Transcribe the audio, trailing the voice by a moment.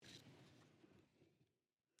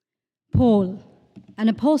Paul, an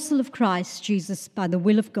apostle of Christ Jesus by the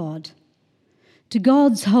will of God, to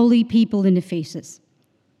God's holy people in Ephesus,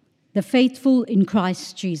 the faithful in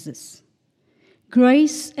Christ Jesus.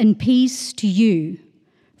 Grace and peace to you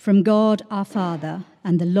from God our Father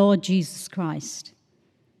and the Lord Jesus Christ.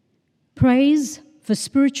 Praise for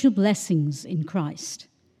spiritual blessings in Christ.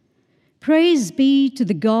 Praise be to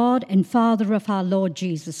the God and Father of our Lord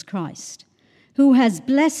Jesus Christ, who has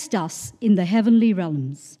blessed us in the heavenly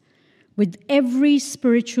realms with every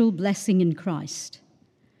spiritual blessing in Christ.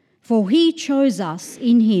 For he chose us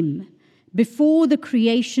in him before the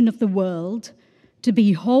creation of the world to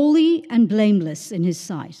be holy and blameless in his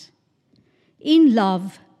sight. In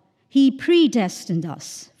love, he predestined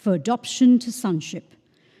us for adoption to sonship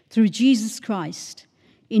through Jesus Christ,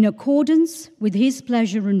 in accordance with his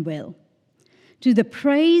pleasure and will, to the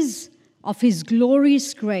praise of his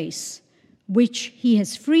glorious grace, which he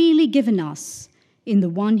has freely given us in the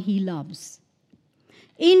one he loves.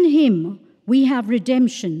 In him we have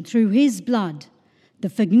redemption through his blood, the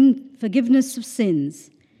forgiveness of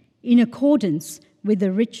sins, in accordance with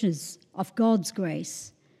the riches of God's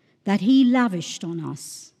grace that he lavished on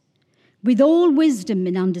us. With all wisdom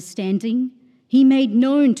and understanding, he made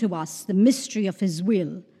known to us the mystery of his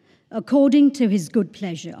will, according to his good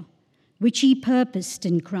pleasure, which he purposed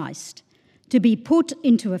in Christ, to be put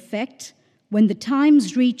into effect when the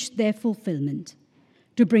times reached their fulfillment,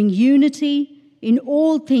 to bring unity in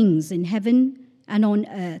all things in heaven and on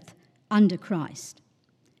earth under Christ.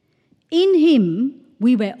 In him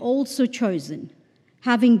we were also chosen,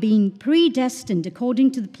 having been predestined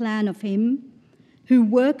according to the plan of him who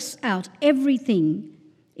works out everything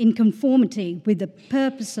in conformity with the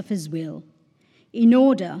purpose of his will, in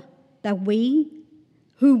order that we,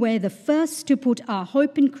 who were the first to put our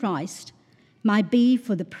hope in Christ, might be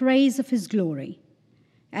for the praise of his glory.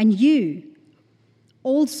 And you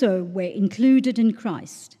also were included in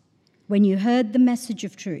Christ when you heard the message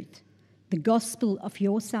of truth, the gospel of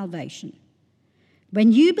your salvation.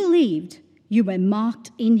 When you believed, you were marked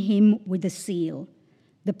in him with a seal,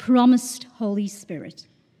 the promised Holy Spirit,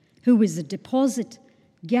 who is a deposit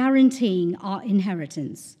guaranteeing our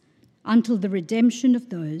inheritance until the redemption of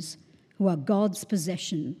those who are God's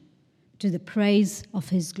possession, to the praise of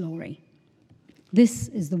his glory. This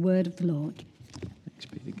is the word of the Lord. Thanks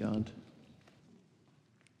be to God.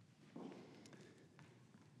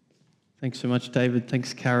 Thanks so much, David.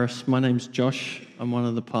 Thanks, Karis. My name's Josh. I'm one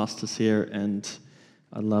of the pastors here, and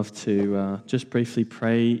I'd love to just briefly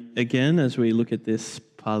pray again as we look at this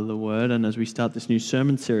part of the word and as we start this new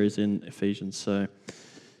sermon series in Ephesians. So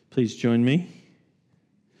please join me.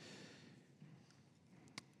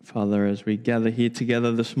 Father, as we gather here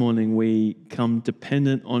together this morning, we come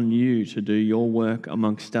dependent on you to do your work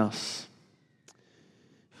amongst us.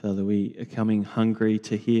 Father, we are coming hungry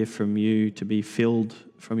to hear from you, to be filled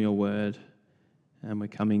from your word. And we're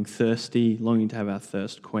coming thirsty, longing to have our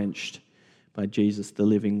thirst quenched by Jesus, the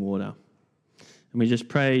living water. And we just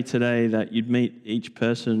pray today that you'd meet each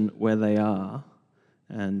person where they are.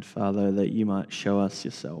 And Father, that you might show us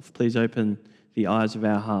yourself. Please open the eyes of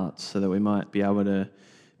our hearts so that we might be able to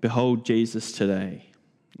behold Jesus today.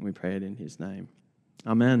 We pray it in his name.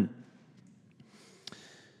 Amen.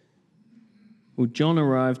 Well, John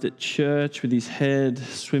arrived at church with his head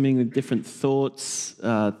swimming with different thoughts,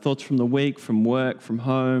 thoughts from the week, from work, from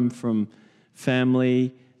home, from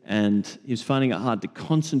family, and he was finding it hard to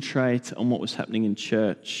concentrate on what was happening in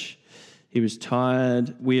church. He was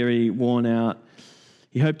tired, weary, worn out.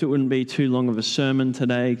 He hoped it wouldn't be too long of a sermon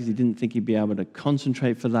today because he didn't think he'd be able to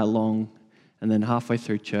concentrate for that long. And then halfway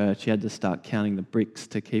through church, he had to start counting the bricks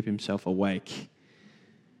to keep himself awake.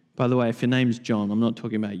 By the way, if your name's John, I'm not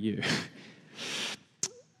talking about you.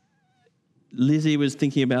 Lizzie was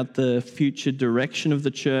thinking about the future direction of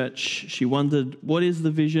the church. She wondered, what is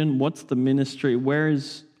the vision? What's the ministry? Where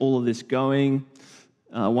is all of this going?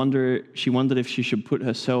 She wondered if she should put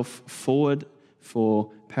herself forward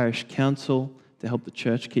for parish council to help the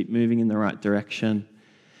church keep moving in the right direction.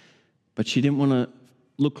 But she didn't want to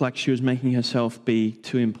look like she was making herself be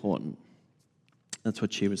too important. That's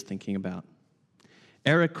what she was thinking about.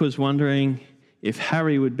 Eric was wondering if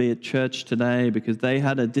Harry would be at church today because they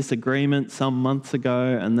had a disagreement some months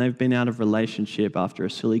ago and they've been out of relationship after a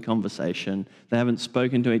silly conversation. They haven't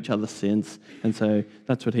spoken to each other since, and so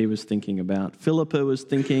that's what he was thinking about. Philippa was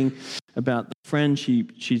thinking about the friend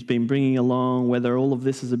she's been bringing along, whether all of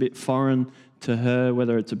this is a bit foreign to her,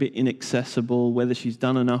 whether it's a bit inaccessible, whether she's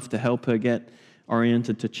done enough to help her get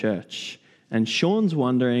oriented to church. And Sean's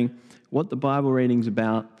wondering what the Bible reading's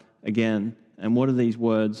about again, and what are these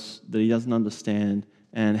words that he doesn't understand,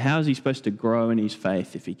 and how is he supposed to grow in his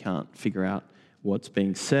faith if he can't figure out what's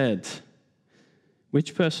being said?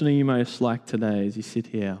 Which person are you most like today as you sit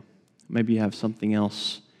here? Maybe you have something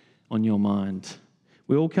else on your mind.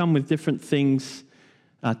 We all come with different things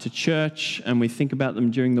to church, and we think about them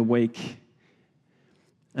during the week.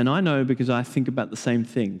 And I know because I think about the same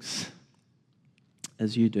things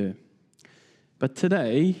as you do. But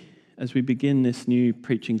today, as we begin this new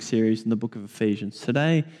preaching series in the book of Ephesians,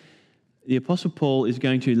 today the Apostle Paul is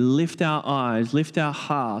going to lift our eyes, lift our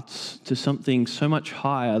hearts to something so much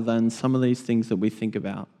higher than some of these things that we think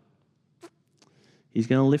about. He's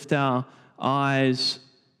going to lift our eyes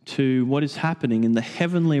to what is happening in the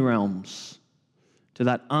heavenly realms, to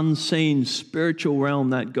that unseen spiritual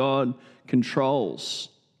realm that God controls.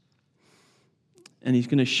 And he's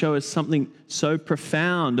going to show us something so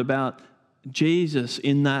profound about Jesus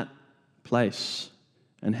in that place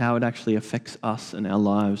and how it actually affects us and our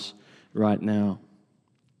lives right now.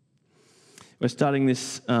 We're starting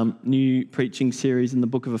this new preaching series in the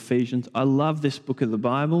book of Ephesians. I love this book of the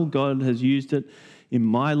Bible. God has used it in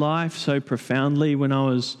my life so profoundly. When I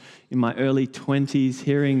was in my early 20s,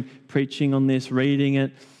 hearing preaching on this, reading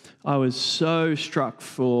it, I was so struck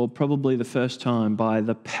for probably the first time by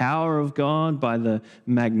the power of God, by the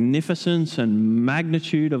magnificence and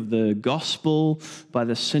magnitude of the gospel, by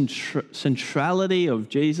the centrality of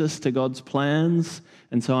Jesus to God's plans.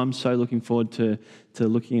 And so I'm so looking forward to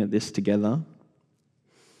looking at this together.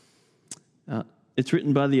 It's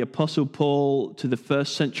written by the Apostle Paul to the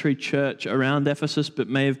first century church around Ephesus, but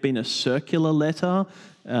may have been a circular letter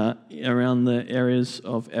around the areas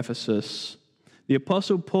of Ephesus. The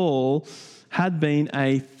Apostle Paul had been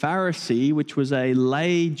a Pharisee, which was a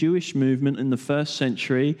lay Jewish movement in the first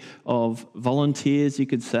century of volunteers, you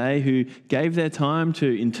could say, who gave their time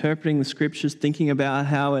to interpreting the scriptures, thinking about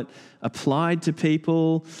how it applied to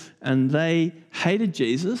people. And they hated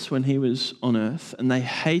Jesus when he was on earth, and they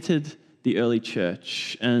hated the early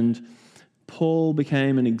church. And Paul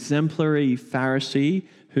became an exemplary Pharisee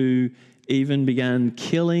who even began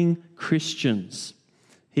killing Christians.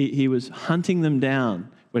 He was hunting them down.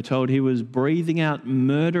 We're told he was breathing out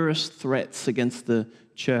murderous threats against the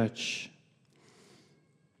church.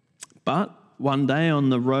 But one day on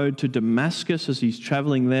the road to Damascus, as he's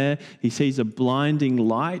traveling there, he sees a blinding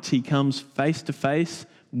light. He comes face to face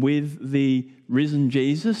with the risen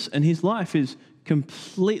Jesus, and his life is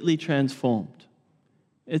completely transformed.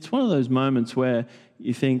 It's one of those moments where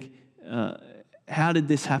you think, how did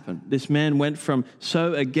this happen? This man went from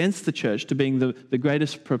so against the church to being the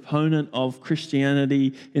greatest proponent of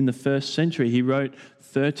Christianity in the first century. He wrote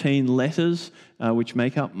 13 letters, which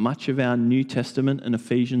make up much of our New Testament, and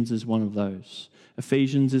Ephesians is one of those.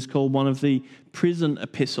 Ephesians is called one of the prison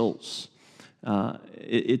epistles.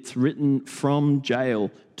 It's written from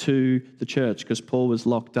jail to the church because Paul was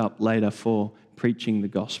locked up later for preaching the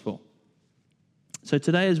gospel. So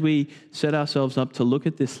today, as we set ourselves up to look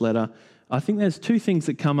at this letter, I think there's two things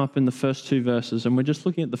that come up in the first two verses, and we're just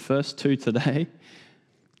looking at the first two today.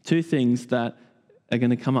 Two things that are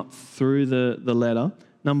going to come up through the letter.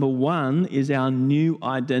 Number one is our new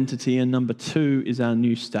identity, and number two is our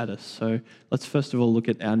new status. So let's first of all look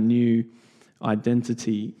at our new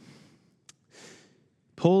identity.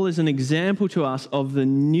 Paul is an example to us of the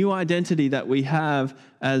new identity that we have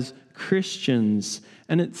as Christians.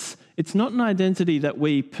 And it's not an identity that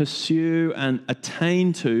we pursue and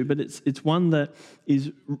attain to, but it's one that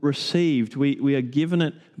is received. We are given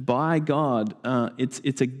it by God.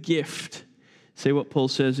 It's a gift. See what Paul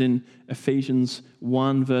says in Ephesians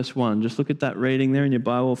 1 verse 1. Just look at that reading there in your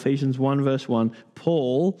Bible, Ephesians 1 verse 1.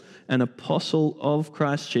 Paul, an apostle of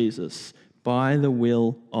Christ Jesus, by the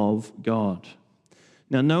will of God.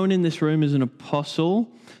 Now, no one in this room is an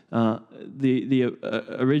apostle. The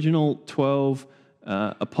original 12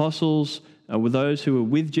 apostles were those who were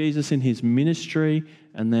with Jesus in his ministry,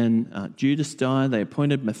 and then Judas died. They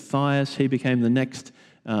appointed Matthias. He became the next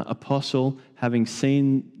apostle, having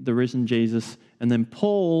seen the risen Jesus. And then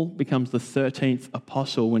Paul becomes the 13th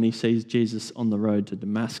apostle when he sees Jesus on the road to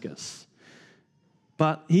Damascus.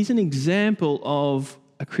 But he's an example of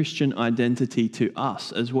a Christian identity to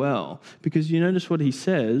us as well. Because you notice what he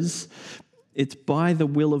says, it's by the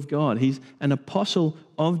will of God. He's an apostle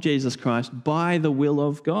of Jesus Christ by the will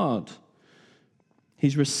of God.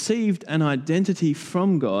 He's received an identity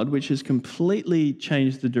from God which has completely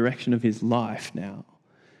changed the direction of his life now.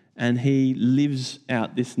 And he lives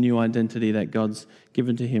out this new identity that God's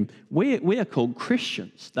given to him. We are called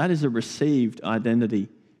Christians. That is a received identity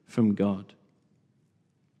from God.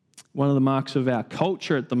 One of the marks of our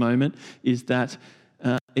culture at the moment is that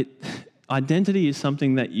identity is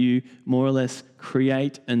something that you more or less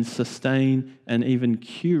create and sustain and even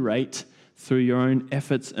curate through your own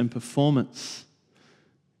efforts and performance.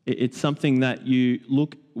 It's something that you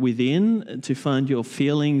look within to find your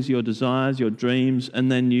feelings, your desires, your dreams,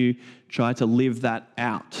 and then you try to live that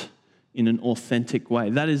out in an authentic way.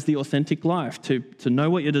 That is the authentic life, to know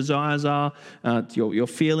what your desires are, your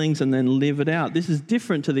feelings, and then live it out. This is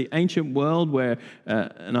different to the ancient world where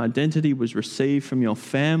an identity was received from your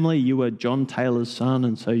family. You were John Taylor's son,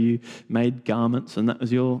 and so you made garments, and that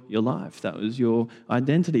was your life. That was your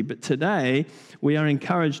identity. But today, we are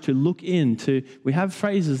encouraged to look into, we have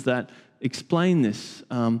phrases that explain this.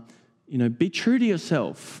 Be true to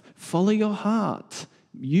yourself. Follow your heart.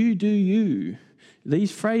 You do you.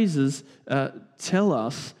 These phrases tell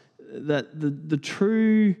us that the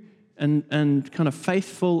true and kind of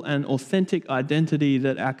faithful and authentic identity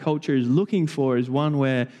that our culture is looking for is one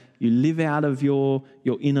where you live out of your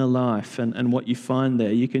inner life and what you find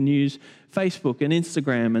there. You can use Facebook and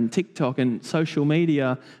Instagram and TikTok and social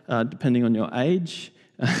media, depending on your age,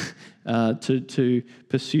 to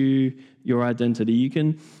pursue your identity. You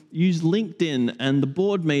can use LinkedIn and the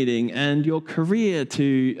board meeting and your career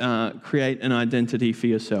to create an identity for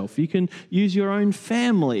yourself. You can use your own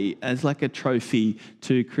family as like a trophy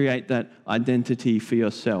to create that identity for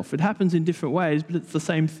yourself. It happens in different ways, but it's the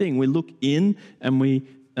same thing. We look in and we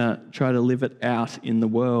try to live it out in the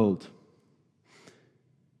world.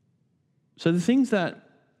 So the things that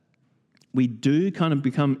we do kind of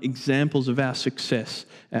become examples of our success,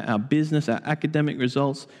 our business, our academic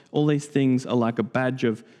results. All these things are like a badge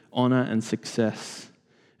of honor and success.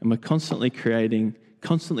 And we're constantly creating,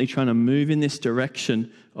 constantly trying to move in this direction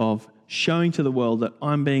of showing to the world that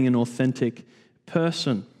I'm being an authentic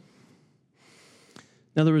person.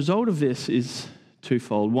 Now, the result of this is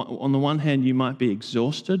twofold. On the one hand, you might be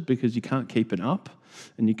exhausted because you can't keep it up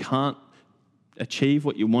and you can't achieve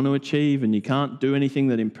what you want to achieve and you can't do anything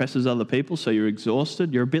that impresses other people, so you're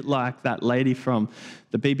exhausted. You're a bit like that lady from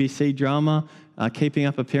the BBC drama, Keeping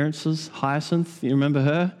Up Appearances, Hyacinth. You remember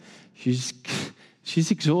her? She's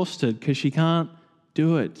exhausted because she can't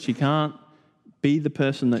do it. She can't be the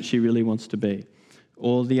person that she really wants to be.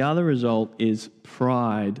 Or the other result is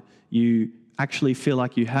pride. You actually feel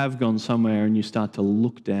like you have gone somewhere and you start to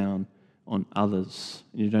look down on others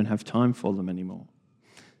and you don't have time for them anymore.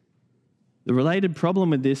 The related problem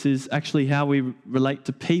with this is actually how we relate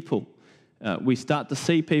to people. We start to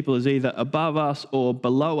see people as either above us or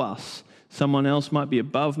below us. Someone else might be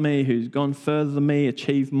above me who's gone further than me,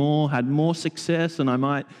 achieved more, had more success, and I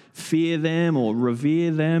might fear them or revere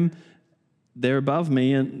them. They're above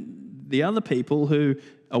me, and the other people who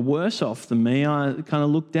are worse off than me, I kind of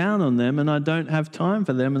look down on them and I don't have time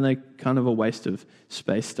for them, and they're kind of a waste of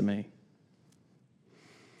space to me.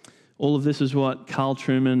 All of this is what Carl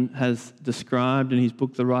Trueman has described in his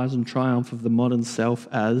book, The Rise and Triumph of the Modern Self,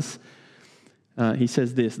 as, he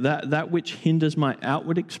says this, that which hinders my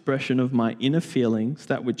outward expression of my inner feelings,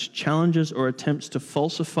 that which challenges or attempts to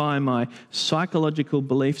falsify my psychological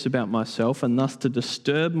beliefs about myself and thus to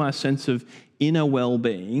disturb my sense of inner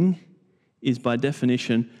well-being, is by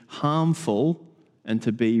definition harmful and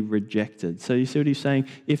to be rejected. So you see what he's saying?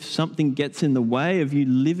 If something gets in the way of you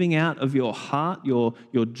living out of your heart, your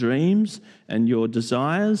dreams and your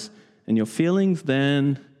desires and your feelings,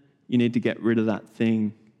 then you need to get rid of that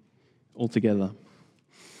thing altogether.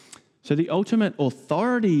 So the ultimate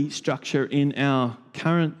authority structure in our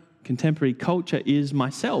current contemporary culture is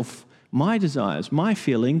myself, my desires, my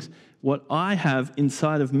feelings. What I have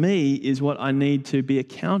inside of me is what I need to be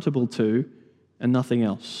accountable to and nothing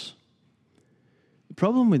else. The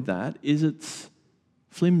problem with that is it's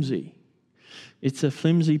flimsy. It's a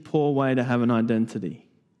flimsy, poor way to have an identity.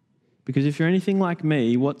 Because if you're anything like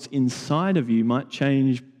me, what's inside of you might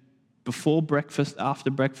change before breakfast, after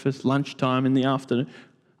breakfast, lunchtime, in the afternoon.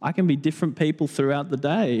 I can be different people throughout the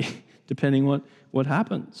day, depending what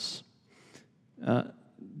happens.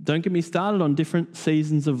 Don't get me started on different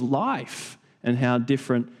seasons of life and how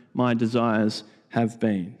different my desires have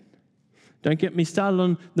been. Don't get me started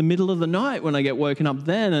on the middle of the night when I get woken up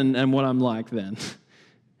then and what I'm like then.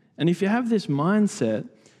 And if you have this mindset,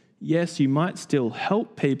 yes, you might still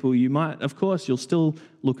help people. You'll still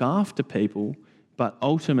look after people. But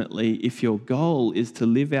ultimately, if your goal is to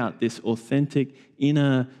live out this authentic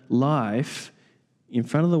inner life in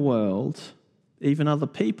front of the world, even other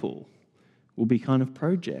people will be kind of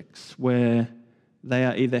projects where they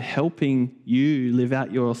are either helping you live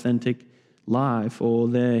out your authentic life or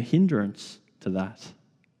they're hindrance to that.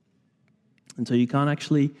 And so you can't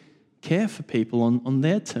actually care for people on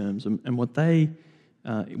their terms and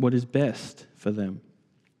what is best for them.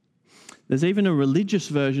 There's even a religious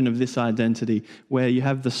version of this identity where you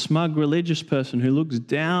have the smug religious person who looks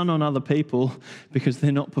down on other people because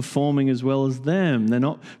they're not performing as well as them. They're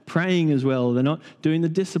not praying as well. They're not doing the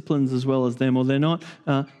disciplines as well as them, or they're not,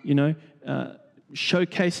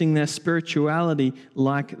 showcasing their spirituality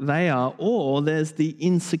like they are. Or there's the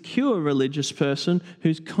insecure religious person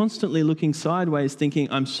who's constantly looking sideways thinking,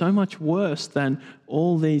 I'm so much worse than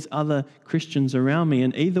all these other Christians around me.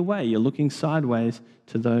 And either way, you're looking sideways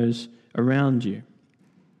to those around you.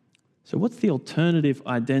 So what's the alternative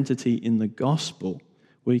identity in the gospel?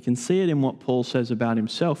 Well, you can see it in what Paul says about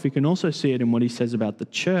himself. You can also see it in what he says about the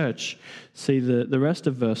church. See the rest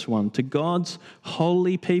of verse 1. To God's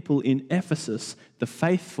holy people in Ephesus, the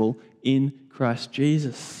faithful in Christ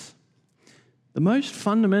Jesus. The most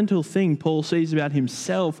fundamental thing Paul sees about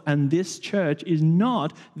himself and this church is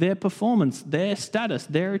not their performance, their status,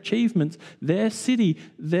 their achievements, their city,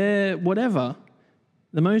 their whatever.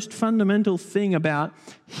 The most fundamental thing about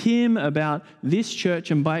him, about this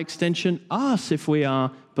church, and by extension us if we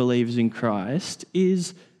are believers in Christ,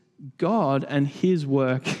 is God and his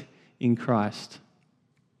work in Christ.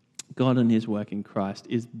 God and his work in Christ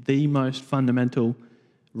is the most fundamental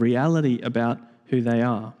reality about who they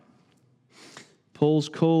are. Paul's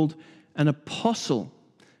called an apostle,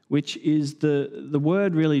 which is the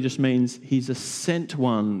word really just means he's a sent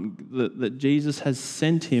one, that Jesus has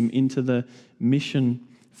sent him into the mission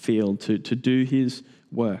field to do his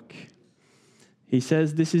work. He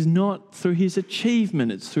says this is not through his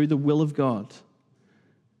achievement, it's through the will of God.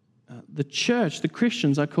 The church, the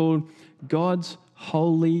Christians, are called God's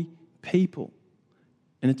holy people.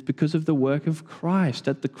 And it's because of the work of Christ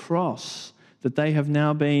at the cross that they have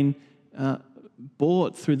now been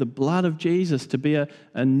bought through the blood of Jesus to be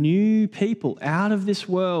a new people out of this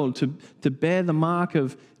world, to bear the mark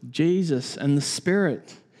of Jesus and the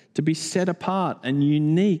Spirit, to be set apart and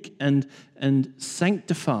unique and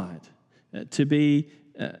sanctified, to be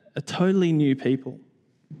a totally new people.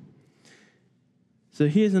 So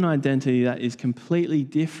here's an identity that is completely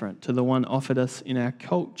different to the one offered us in our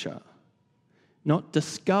culture. Not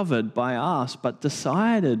discovered by us, but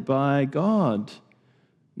decided by God.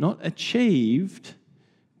 Not achieved,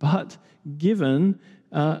 but given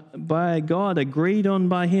by God, agreed on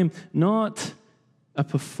by him. Not a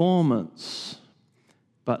performance,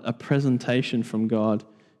 but a presentation from God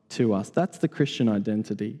to us. That's the Christian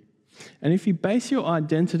identity. And if you base your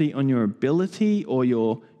identity on your ability or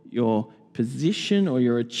your position or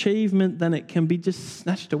your achievement, then it can be just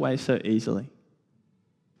snatched away so easily.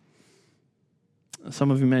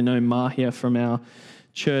 Some of you may know Mahia from our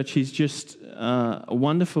church. He's just a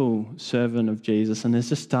wonderful servant of Jesus and has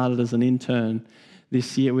just started as an intern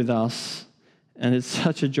this year with us. And it's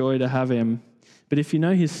such a joy to have him. But if you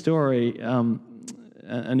know his story,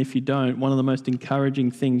 and if you don't, one of the most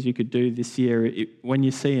encouraging things you could do this year, when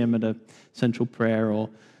you see him at a central prayer or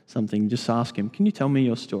something, just ask him, can you tell me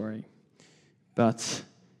your story? But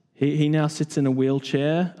he now sits in a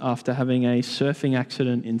wheelchair after having a surfing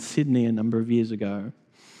accident in Sydney a number of years ago.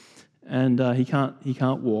 And he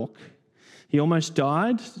can't walk. He almost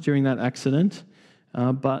died during that accident,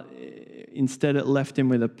 but instead it left him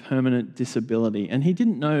with a permanent disability. And he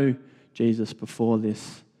didn't know Jesus before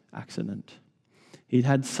this accident. He'd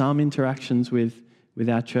had some interactions with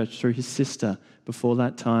our church through his sister before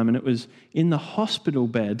that time, and it was in the hospital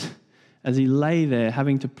bed as he lay there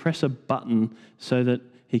having to press a button so that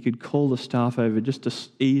he could call the staff over just to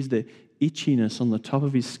ease the itchiness on the top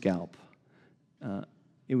of his scalp.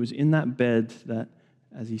 It was in that bed that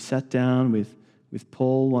as he sat down with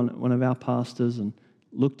Paul, one of our pastors, and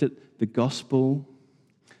looked at the gospel,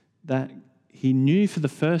 that he knew for the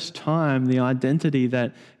first time the identity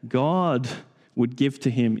that God would give to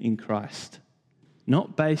him in Christ,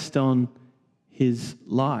 not based on his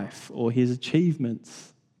life or his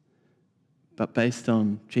achievements, but based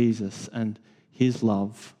on Jesus and his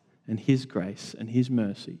love and his grace and his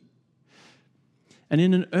mercy. And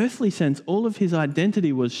in an earthly sense, all of his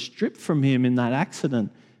identity was stripped from him in that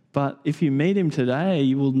accident. But if you meet him today,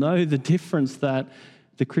 you will know the difference that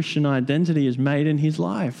the Christian identity has made in his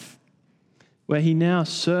life, where he now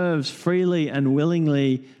serves freely and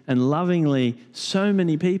willingly and lovingly so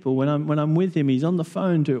many people. When I'm with him, he's on the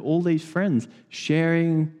phone to all these friends,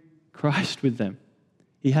 sharing Christ with them.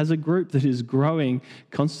 He has a group that is growing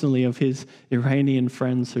constantly of his Iranian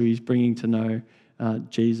friends who he's bringing to know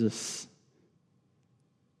Jesus.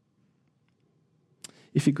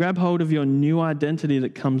 If you grab hold of your new identity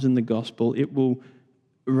that comes in the gospel, it will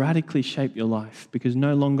radically shape your life, because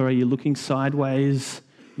no longer are you looking sideways,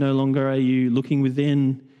 no longer are you looking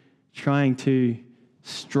within, trying to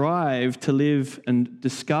strive to live and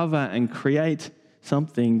discover and create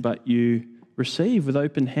something, but you receive with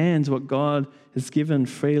open hands what God has given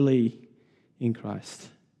freely in Christ.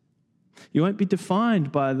 You won't be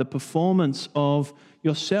defined by the performance of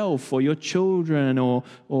yourself or your children or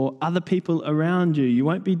other people around you. You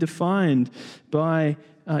won't be defined by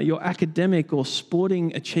your academic or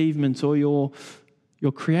sporting achievements or your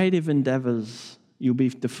creative endeavors. You'll be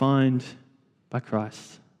defined by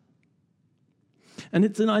Christ. And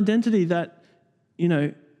it's an identity that,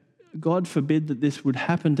 God forbid that this would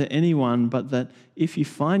happen to anyone, but that if you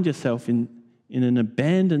find yourself in an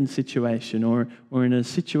abandoned situation or in a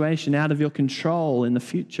situation out of your control in the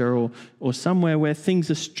future or somewhere where things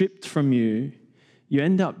are stripped from you, you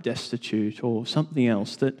end up destitute or something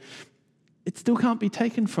else, that it still can't be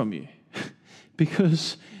taken from you.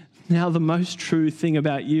 Because now the most true thing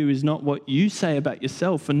about you is not what you say about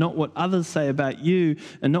yourself and not what others say about you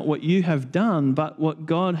and not what you have done, but what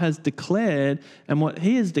God has declared, and what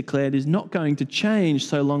he has declared is not going to change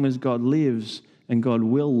so long as God lives, and God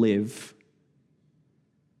will live.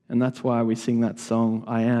 And that's why we sing that song,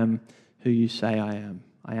 I am who you say I am.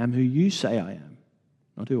 I am who you say I am,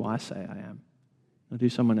 not who I say I am, not who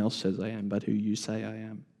someone else says I am, but who you say I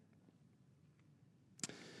am.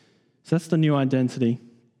 So that's the new identity.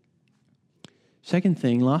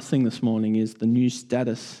 Last thing this morning is the new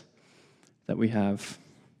status that we have.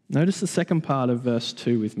 Notice the second part of verse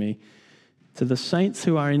 2 with me. To the saints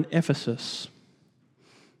who are in Ephesus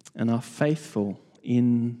and are faithful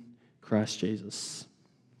in Christ Jesus.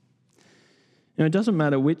 It doesn't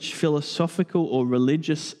matter which philosophical or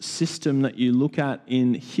religious system that you look at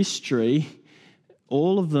in history,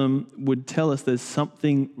 all of them would tell us there's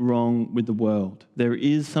something wrong with the world. There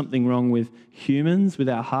is something wrong with humans, with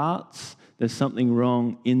our hearts. There's something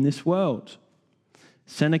wrong in this world.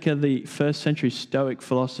 Seneca, the first century Stoic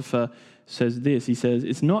philosopher, says this. He says,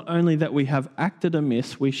 it's not only that we have acted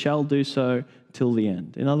amiss, we shall do so till the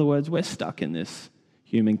end. In other words, we're stuck in this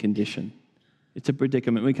human condition. It's a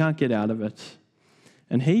predicament. We can't get out of it.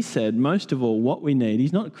 And he said, most of all, what we need,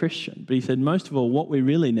 he's not a Christian, but he said, most of all, what we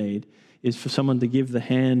really need is for someone to give the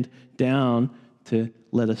hand down to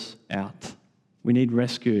let us out. We need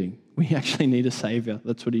rescuing. We actually need a savior.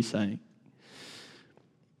 That's what he's saying.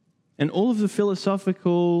 And all of the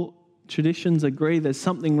philosophical traditions agree there's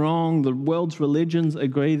something wrong. The world's religions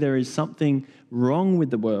agree there is something wrong with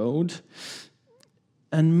the world.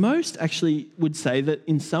 And most actually would say that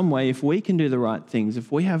in some way, if we can do the right things,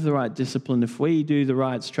 if we have the right discipline, if we do the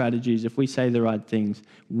right strategies, if we say the right things,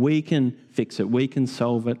 we can fix it. We can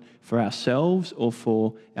solve it for ourselves or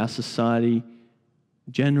for our society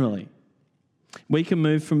generally. We can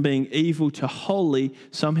move from being evil to holy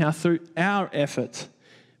somehow through our effort.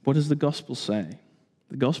 What does the gospel say?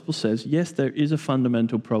 The gospel says, yes, there is a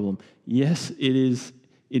fundamental problem. Yes,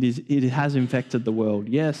 it has infected the world.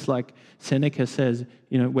 Yes, like Seneca says,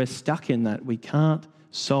 we're stuck in that. We can't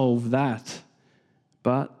solve that.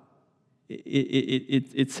 But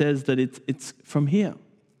it says that it's from here,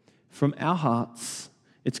 from our hearts.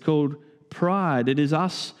 It's called pride. It is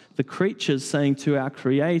us, the creatures, saying to our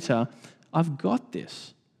Creator, I've got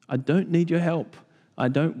this. I don't need your help. I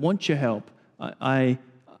don't want your help. I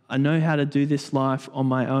know how to do this life on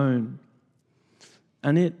my own.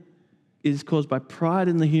 And it is caused by pride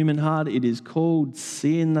in the human heart. It is called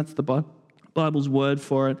sin. That's the Bible's word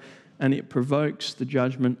for it. And it provokes the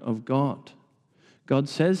judgment of God. God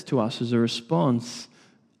says to us as a response,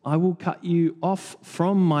 I will cut you off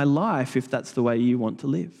from my life if that's the way you want to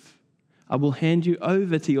live. I will hand you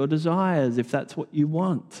over to your desires if that's what you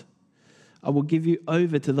want. I will give you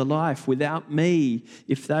over to the life without me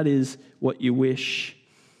if that is what you wish.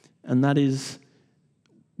 And that is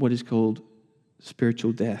what is called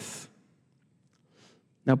spiritual death.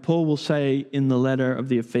 Now, Paul will say in the letter of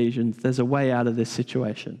the Ephesians, there's a way out of this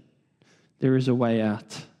situation. There is a way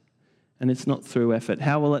out. And it's not through effort.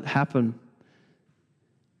 How will it happen?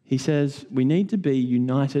 He says we need to be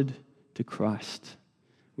united to Christ.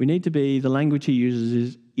 We need to be, the language he uses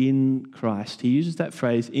is in Christ. He uses that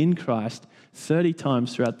phrase, in Christ, 30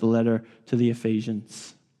 times throughout the letter to the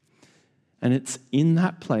Ephesians. And it's in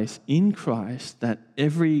that place, in Christ, that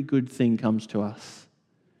every good thing comes to us.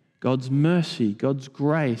 God's mercy, God's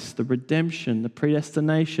grace, the redemption, the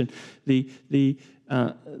predestination, the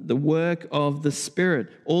work of the Spirit.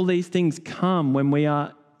 All these things come when we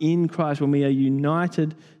are in Christ, when we are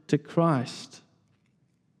united to Christ.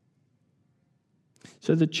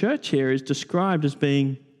 So the church here is described as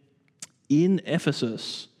being in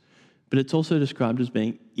Ephesus, but it's also described as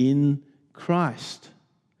being in Christ.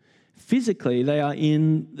 Physically, they are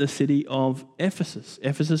in the city of Ephesus.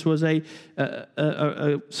 Ephesus was a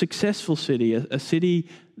successful city, a city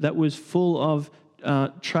that was full of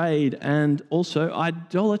trade and also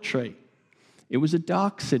idolatry. It was a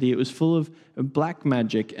dark city. It was full of black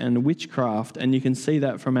magic and witchcraft, and you can see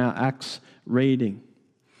that from our Acts reading.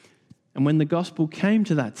 And when the gospel came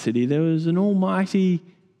to that city, there was an almighty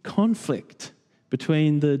conflict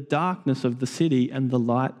between the darkness of the city and the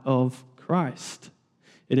light of Christ.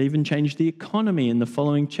 It even changed the economy in the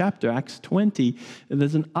following chapter, Acts 20.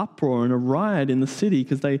 There's an uproar and a riot in the city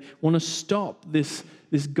because they want to stop this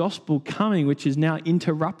gospel coming, which is now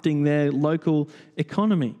interrupting their local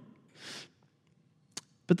economy.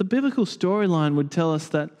 But the biblical storyline would tell us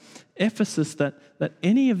that Ephesus, that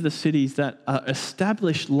any of the cities that are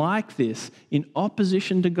established like this, in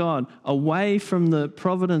opposition to God, away from the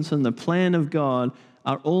providence and the plan of God,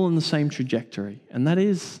 are all in the same trajectory. And that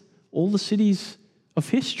is all the cities of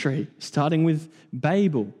history, starting with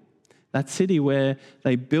Babel, that city where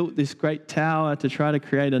they built this great tower to try to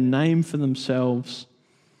create a name for themselves,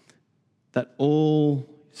 that all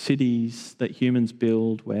cities that humans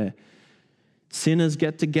build where sinners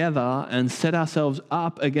get together and set ourselves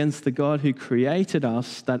up against the God who created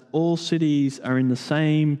us, that all cities are in the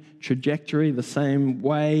same trajectory, the same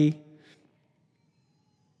way.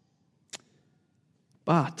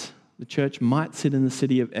 But the church might sit in the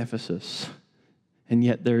city of Ephesus, and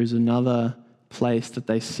yet there is another place that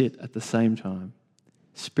they sit at the same time.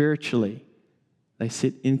 Spiritually, they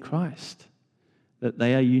sit in Christ, that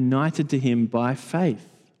they are united to him by faith.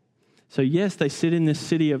 So yes, they sit in this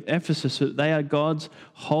city of Ephesus, but they are God's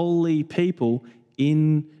holy people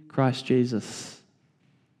in Christ Jesus.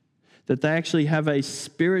 That they actually have a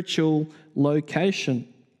spiritual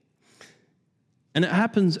location. And it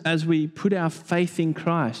happens as we put our faith in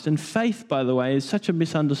Christ. And faith, by the way, is such a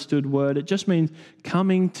misunderstood word. It just means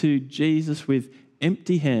coming to Jesus with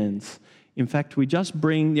empty hands. In fact,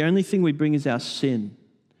 the only thing we bring is our sin.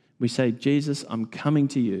 We say, Jesus, I'm coming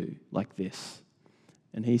to you like this.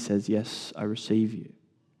 And he says, yes, I receive you.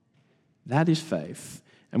 That is faith.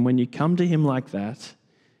 And when you come to him like that,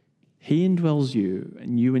 he indwells you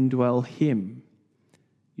and you indwell him.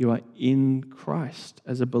 You are in Christ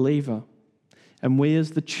as a believer. And we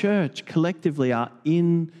as the church collectively are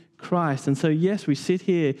in Christ. And so, yes, we sit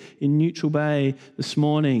here in Neutral Bay this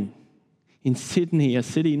morning, in Sydney, a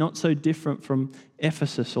city not so different from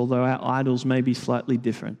Ephesus, although our idols may be slightly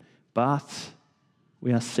different. But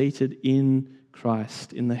we are seated in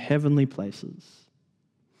Christ in the heavenly places.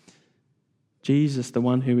 Jesus, the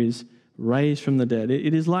one who is raised from the dead.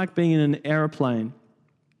 It is like being in an aeroplane.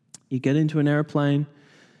 You get into an aeroplane,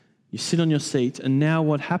 you sit on your seat, and now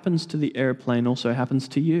what happens to the aeroplane also happens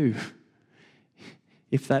to you.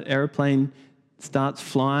 If that aeroplane starts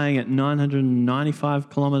flying at 995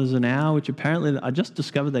 kilometers an hour, which apparently I just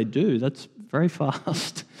discovered they do, that's very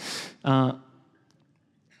fast,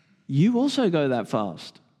 you also go that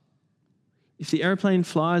fast. If the airplane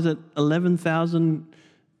flies at 11,000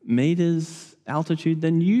 meters altitude,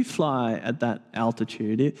 then you fly at that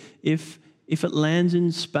altitude. If it lands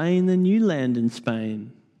in Spain, then you land in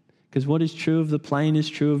Spain. Because what is true of the plane is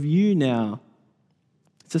true of you now.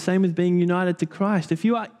 It's the same with being united to Christ. If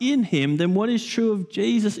you are in him, then what is true of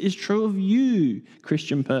Jesus is true of you,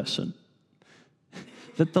 Christian person.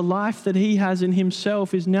 That the life that he has in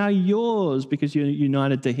himself is now yours because you're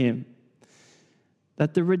united to him.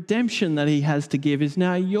 That the redemption that he has to give is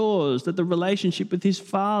now yours. That the relationship with his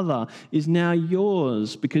Father is now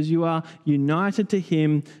yours because you are united to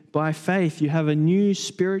him by faith. You have a new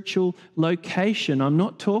spiritual location. I'm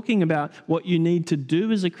not talking about what you need to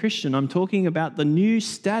do as a Christian. I'm talking about the new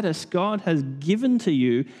status God has given to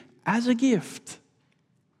you as a gift.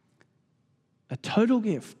 A total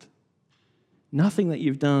gift. Nothing that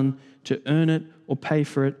you've done to earn it or pay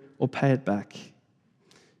for it or pay it back.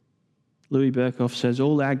 Louis Berkhoff says,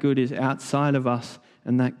 all our good is outside of us,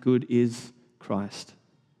 and that good is Christ.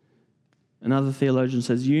 Another theologian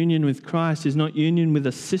says, union with Christ is not union with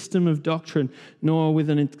a system of doctrine, nor with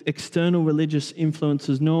an external religious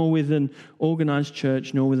influences, nor with an organized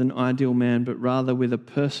church, nor with an ideal man, but rather with a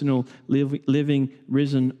personal, living,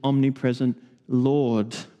 risen, omnipresent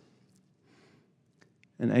Lord.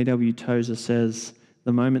 And A.W. Tozer says,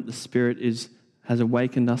 the moment the Spirit has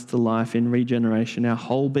awakened us to life in regeneration, our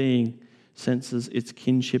whole being senses its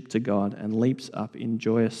kinship to God and leaps up in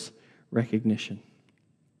joyous recognition.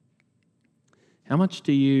 How much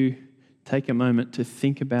do you take a moment to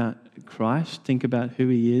think about Christ, think about who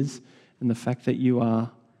he is, and the fact that you are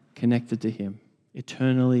connected to him,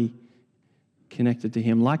 eternally connected to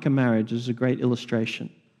him? Like a marriage is a great illustration.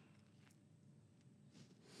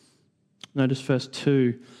 Notice verse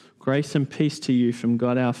 2, grace and peace to you from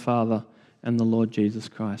God our Father and the Lord Jesus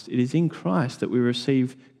Christ. It is in Christ that we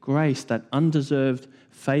receive grace, that undeserved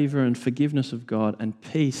favor and forgiveness of God, and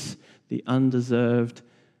peace, the undeserved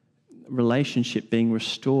relationship being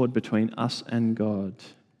restored between us and God.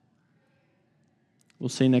 We'll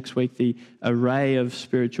see next week the array of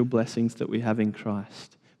spiritual blessings that we have in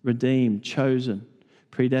Christ. Redeemed, chosen,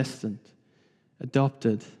 predestined,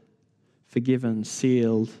 adopted, forgiven,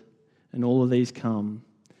 sealed, and all of these come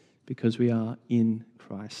because we are in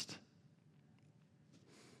Christ.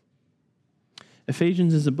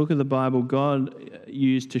 Ephesians is a book of the Bible God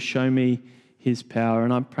used to show me his power,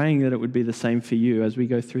 and I'm praying that it would be the same for you as we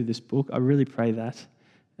go through this book. I really pray that.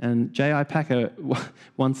 And J.I. Packer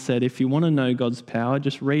once said, if you want to know God's power,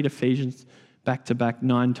 just read Ephesians back to back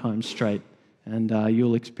 9 times straight, and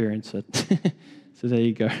you'll experience it. So there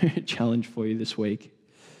you go, challenge for you this week.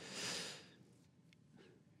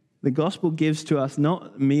 The gospel gives to us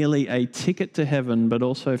not merely a ticket to heaven, but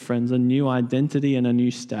also, friends, a new identity and a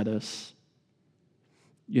new status.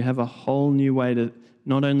 You have a whole new way to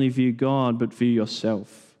not only view God, but view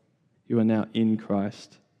yourself. You are now in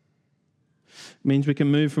Christ. It means we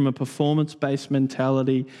can move from a performance-based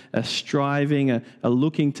mentality, a striving, a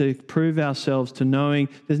looking to prove ourselves, to knowing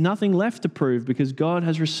there's nothing left to prove because God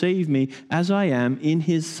has received me as I am in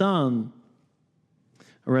his Son.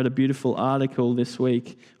 I read a beautiful article this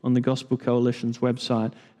week on the Gospel Coalition's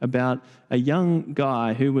website about a young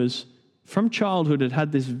guy who was, from childhood,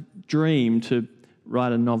 had this dream to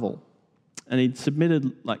write a novel. And he'd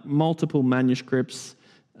submitted multiple manuscripts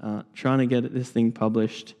trying to get this thing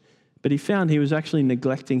published. But he found he was actually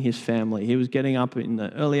neglecting his family. He was getting up in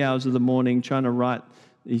the early hours of the morning trying to write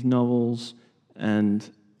these novels, and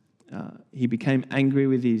he became angry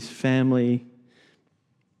with his family.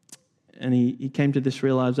 And he came to this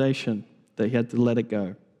realization that he had to let it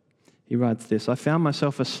go. He writes this: I found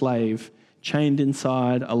myself a slave, chained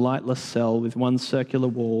inside a lightless cell with one circular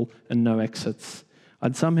wall and no exits.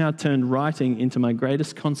 I'd somehow turned writing into my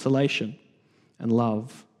greatest consolation and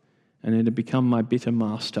love, and it had become my bitter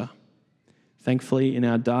master. Thankfully, in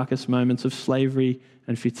our darkest moments of slavery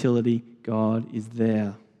and futility, God is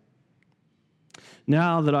there.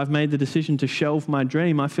 Now that I've made the decision to shelve my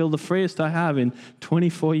dream, I feel the freest I have in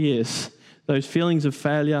 24 years. Those feelings of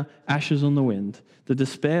failure, ashes on the wind. The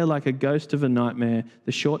despair like a ghost of a nightmare.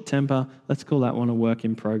 The short temper, let's call that one a work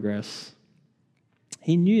in progress.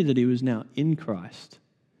 He knew that he was now in Christ.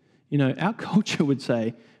 Our culture would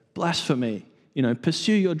say, blasphemy,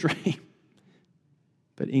 pursue your dream.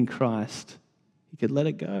 But in Christ, he could let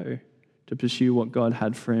it go to pursue what God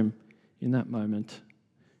had for him in that moment.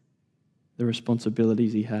 The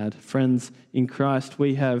responsibilities he had. Friends, in Christ,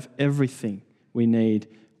 we have everything we need.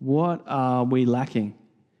 What are we lacking?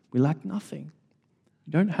 We lack nothing.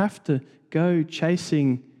 You don't have to go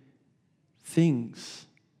chasing things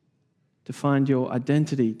to find your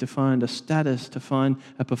identity, to find a status, to find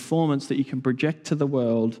a performance that you can project to the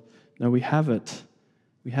world. No, we have it.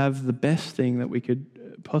 We have the best thing that we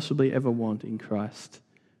could possibly ever want in Christ.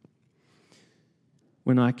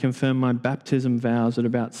 When I confirmed my baptism vows at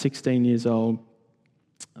about 16 years old,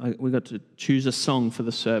 we got to choose a song for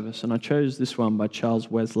the service, and I chose this one by Charles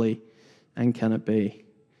Wesley, And Can It Be?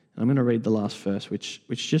 And I'm going to read the last verse, which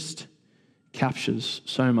just captures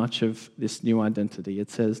so much of this new identity. It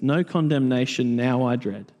says, no condemnation now I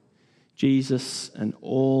dread. Jesus and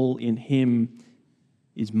all in him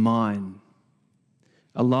is mine.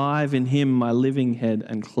 Alive in him my living head,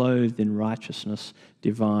 and clothed in righteousness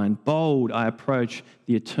divine. Bold I approach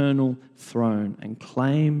the eternal throne and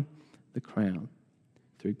claim the crown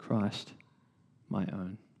through Christ my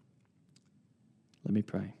own. Let me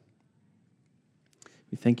pray.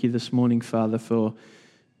 We thank you this morning, Father, for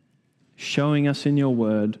showing us in your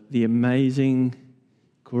word the amazing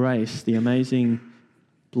grace, the amazing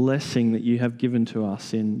blessing that you have given to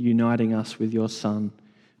us in uniting us with your Son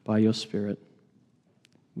by your Spirit.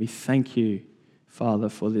 We thank you, Father,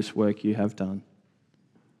 for this work you have done.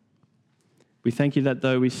 We thank you that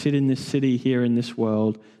though we sit in this city here in this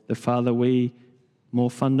world, that, Father, we more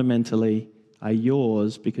fundamentally are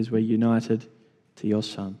yours because we're united to your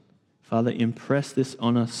Son. Father, impress this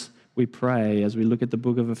on us, we pray, as we look at the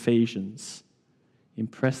book of Ephesians.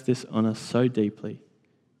 Impress this on us so deeply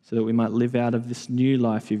so that we might live out of this new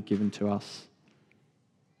life you've given to us,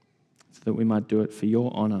 so that we might do it for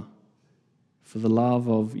your honor, for the love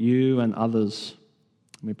of you and others.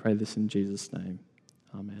 And we pray this in Jesus' name.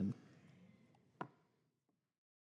 Amen.